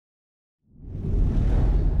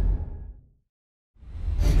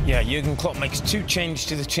Yeah, Jurgen Klopp makes 2 changes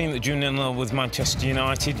to the team that drew 0-0 with Manchester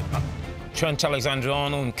United. Trent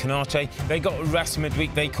Alexander-Arnold and Konate, they got a rest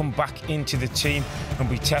midweek. They come back into the team and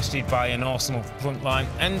be tested by an Arsenal front line.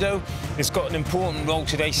 Endo has got an important role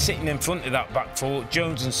today, sitting in front of that back four.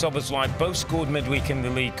 Jones and Szoboszlai both scored midweek in the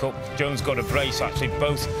League Cup. Jones got a brace, actually.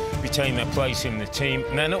 Both retain their place in the team.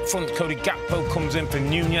 And then up front, Cody Gakpo comes in for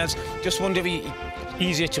Nunez. Just wonder if he's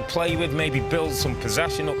easier to play with, maybe build some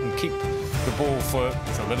possession up and keep the ball for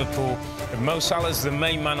Liverpool. And Mo Salah's the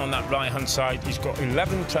main man on that right-hand side. He's got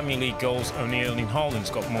 11 Premier League goals. Only Erling Haaland's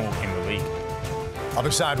got more in the league. Other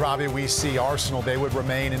side, Robbie, we see Arsenal. They would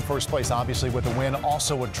remain in first place, obviously, with a win.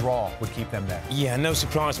 Also, a draw would keep them there. Yeah, no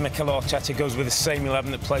surprise. Mikel Arteta goes with the same 11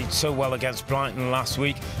 that played so well against Brighton last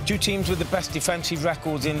week. 2 teams with the best defensive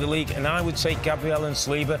records in the league, and I would say Gabriel and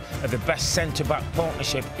Saliba are the best centre-back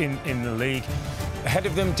partnership in the league. Ahead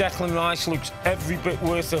of them, Declan Rice looks every bit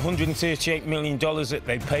worth the $138 million that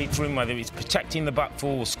they paid for him, whether it's protecting the back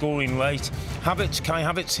four or scoring late. Kai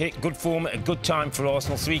Havertz hit good form at a good time for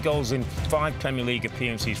Arsenal. 3 goals in 5 Premier League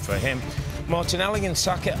appearances for him. Martinelli and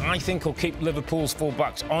Saka, I think, will keep Liverpool's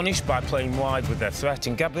full-backs honest by playing wide with their threat.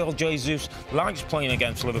 And Gabriel Jesus likes playing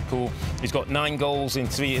against Liverpool. He's got 9 goals and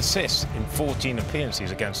 3 assists in 14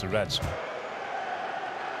 appearances against the Reds.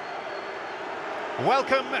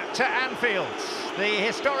 Welcome to Anfield, the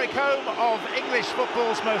historic home of English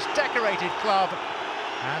football's most decorated club,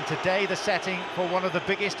 and today the setting for one of the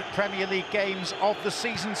biggest Premier League games of the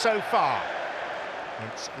season so far.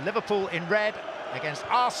 It's Liverpool in red against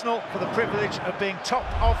Arsenal for the privilege of being top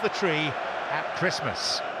of the tree at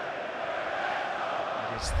Christmas.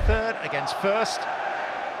 It is third against first,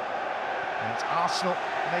 and it's Arsenal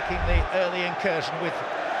making the early incursion with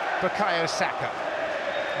Bukayo Saka.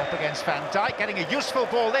 Up against Van Dijk, getting a useful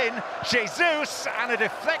ball in. Jesus, and a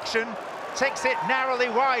deflection, takes it narrowly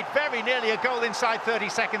wide, very nearly a goal inside 30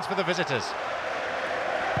 seconds for the visitors.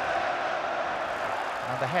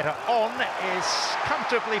 And the header on is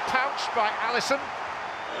comfortably pouched by Alisson.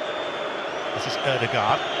 This is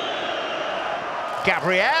Ødegaard.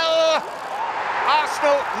 Gabriel!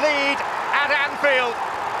 Arsenal lead at Anfield.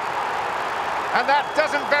 And that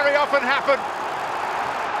doesn't very often happen.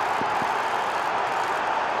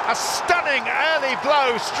 A stunning early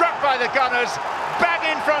blow struck by the Gunners, bang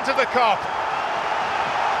in front of the Kop.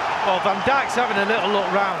 Well, Van Dijk's having a little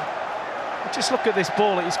look round. Just look at this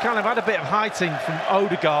ball. He's kind of had a bit of heighting from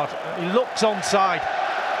Ødegaard. He looks onside,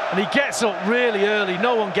 and he gets up really early.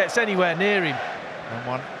 No one gets anywhere near him. And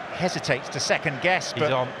one hesitates to second guess,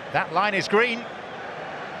 but that line is green.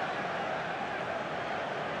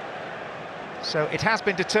 So it has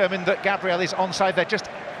been determined that Gabriel is onside there, just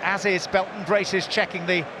as is Belton Braces checking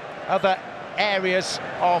the other areas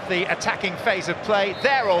of the attacking phase of play.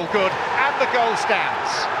 They're all good, and the goal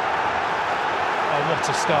stands. Oh, what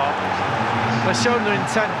a start. They're showing their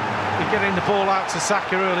intent of getting the ball out to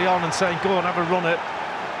Saka early on and saying, go on, have a run at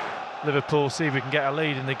Liverpool, see if we can get a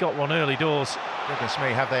lead, and they got one early doors. Goodness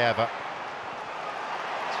me, have they ever.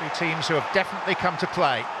 2 teams who have definitely come to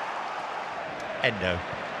play. Endo.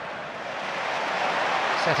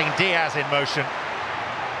 Setting Diaz in motion.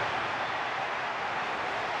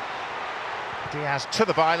 Diaz to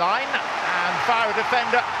the byline, and fire a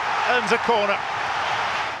defender, earns a corner.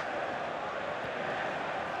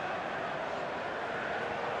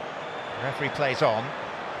 The referee plays on.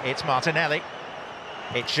 It's Martinelli.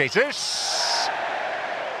 It's Jesus.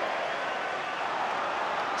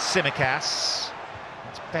 Tsimikas.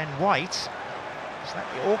 It's Ben White. Is that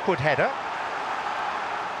the awkward header?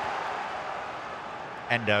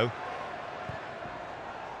 Endo.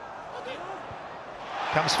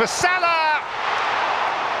 Comes for Salah!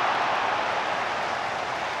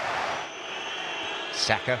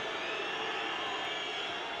 Saka.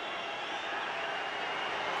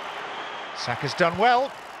 Saka's done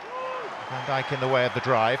well. Van Dijk in the way of the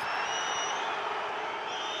drive.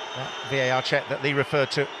 That VAR check that Lee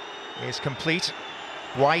referred to is complete.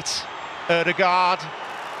 White, Ødegaard.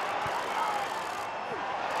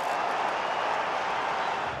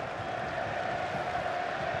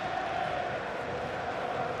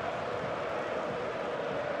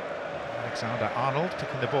 Alexander-Arnold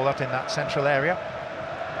picking the ball up in that central area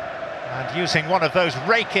and using one of those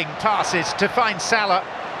raking passes to find Salah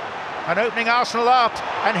and opening Arsenal up,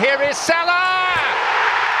 and here is Salah!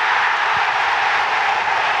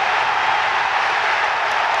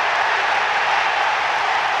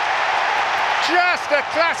 Just a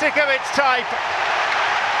classic of its type.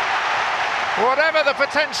 Whatever the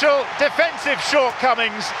potential defensive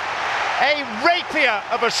shortcomings, a rapier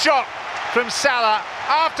of a shot from Salah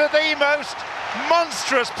after the most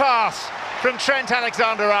monstrous pass from Trent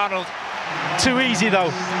Alexander-Arnold. Too easy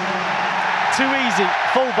though. Too easy.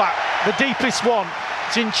 Fullback, the deepest one.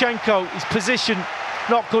 Zinchenko, his position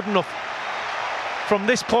not good enough. From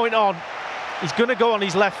this point on, he's going to go on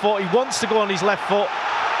his left foot. He wants to go on his left foot.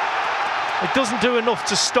 It doesn't do enough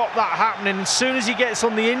to stop that happening. As soon as he gets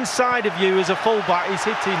on the inside of you as a fullback, he's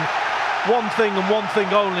hitting one thing and one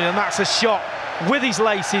thing only, and that's a shot with his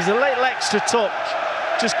laces. A little extra touch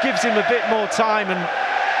just gives him a bit more time, and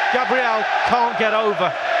Gabriel can't get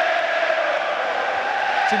over.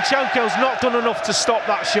 Zinchenko's not done enough to stop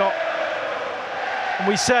that shot. And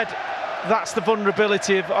we said that's the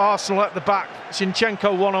vulnerability of Arsenal at the back.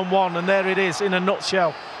 Zinchenko one-on-one, and there it is in a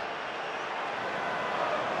nutshell.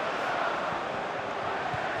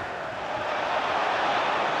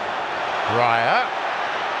 Raya.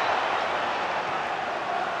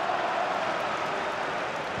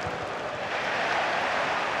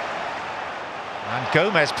 And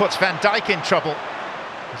Gomez puts Van Dijk in trouble.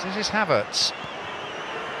 This is Havertz.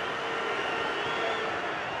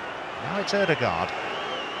 Now it's Ødegaard.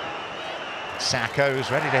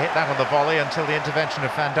 Saka's ready to hit that on the volley until the intervention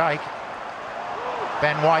of Van Dijk.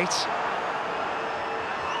 Ben White.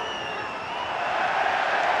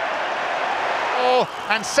 Oh,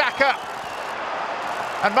 and Saka.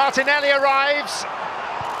 And Martinelli arrives.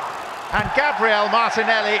 And Gabriel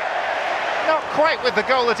Martinelli, not quite with the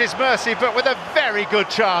goal at his mercy, but with a very good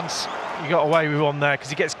chance. He got away with one there because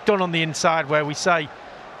he gets done on the inside, where we say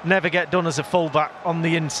never get done as a fullback on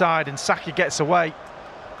the inside, and Saka gets away.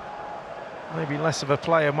 Maybe less of a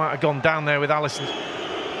player might have gone down there with Alisson.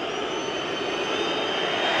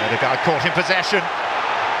 Ødegaard caught in possession.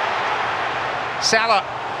 Salah.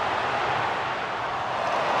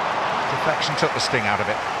 Deflection took the sting out of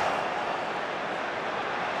it.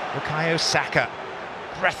 Bukayo Saka.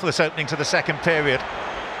 Breathless opening to the second period.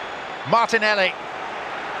 Martinelli.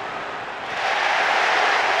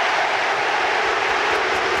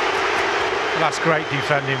 That's great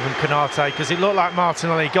defending from Konate, because it looked like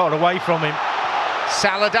Martinelli got away from him.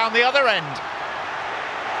 Salah down the other end.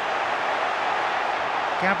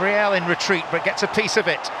 Gabriel in retreat, but gets a piece of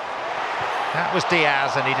it. That was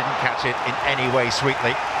Diaz, and he didn't catch it in any way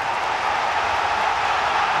sweetly.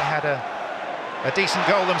 They had a decent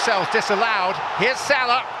goal themselves disallowed. Here's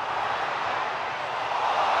Salah.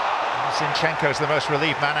 Zinchenko's the most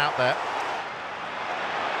relieved man out there.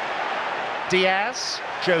 Diaz,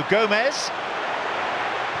 Joe Gomez.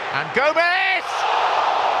 And Gomez!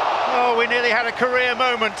 Oh, we nearly had a career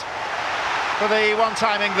moment for the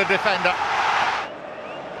one-time England defender.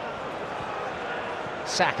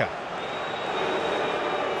 Saka.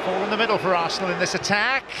 Ball in the middle for Arsenal in this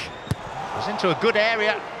attack. Goes into a good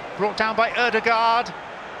area, brought down by Ødegaard.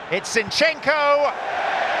 It's Zinchenko!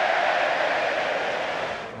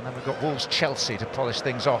 And then we've got Wolves-Chelsea to polish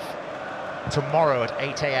things off tomorrow at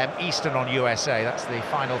 8 AM Eastern on USA. That's the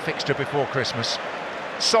final fixture before Christmas.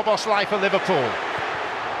 Szoboszlai for Liverpool.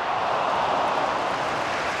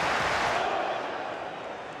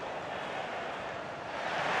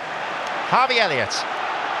 Harvey Elliott,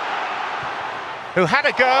 who had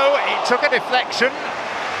a go, it took a deflection,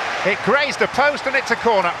 it grazed a post, and it's a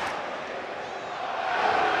corner.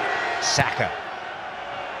 Saka.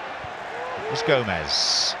 It was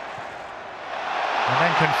Gomez. And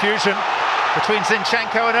then confusion between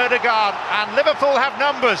Zinchenko and Ødegaard, and Liverpool have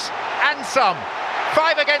numbers, and some.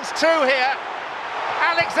 5 against 2 here.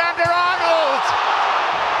 Alexander-Arnold!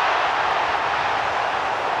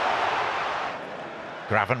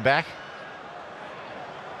 Gravenberch.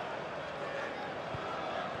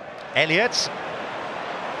 Elliott.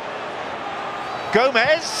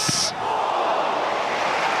 Gomez.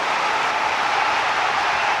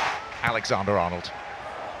 Alexander-Arnold.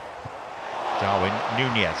 Darwin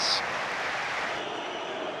Núñez.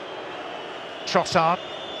 Trossard.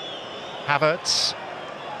 Havertz.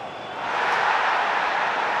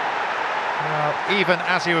 Well, even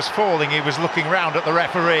as he was falling, he was looking round at the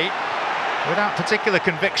referee without particular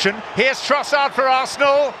conviction. Here's Trossard for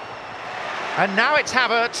Arsenal. And now it's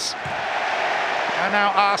Havertz. And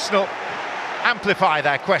now Arsenal amplify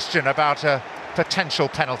their question about a potential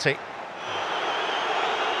penalty.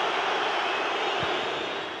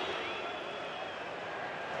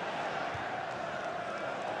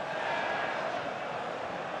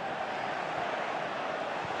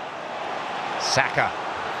 Saka.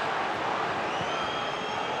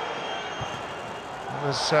 There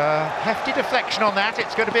was a hefty deflection on that.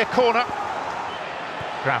 It's going to be a corner.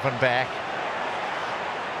 Gravenberch.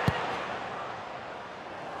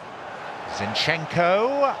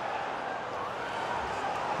 Zinchenko.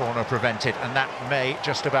 Corner prevented, and that may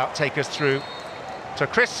just about take us through to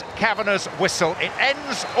Chris Kavanagh's whistle. It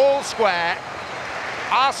ends all square.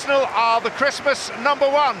 Arsenal are the Christmas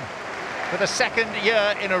 #1 for the second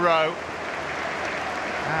year in a row.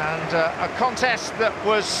 And a contest that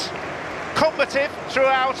was combative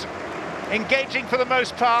throughout, engaging for the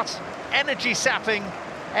most part, energy-sapping,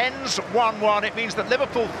 ends 1-1. It means that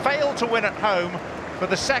Liverpool failed to win at home for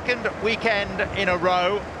the second weekend in a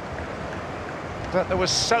row. But there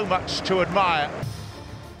was so much to admire.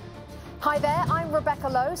 Hi there, I'm Rebecca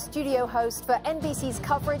Lowe, studio host for NBC's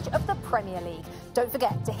coverage of the Premier League. Don't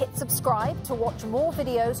forget to hit subscribe to watch more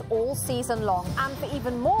videos all season long. And for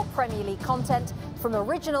even more Premier League content, from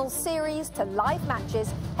original series to live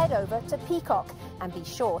matches, head over to Peacock. And be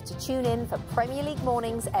sure to tune in for Premier League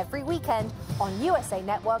mornings every weekend on USA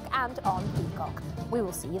Network and on Peacock. We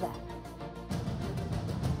will see you there.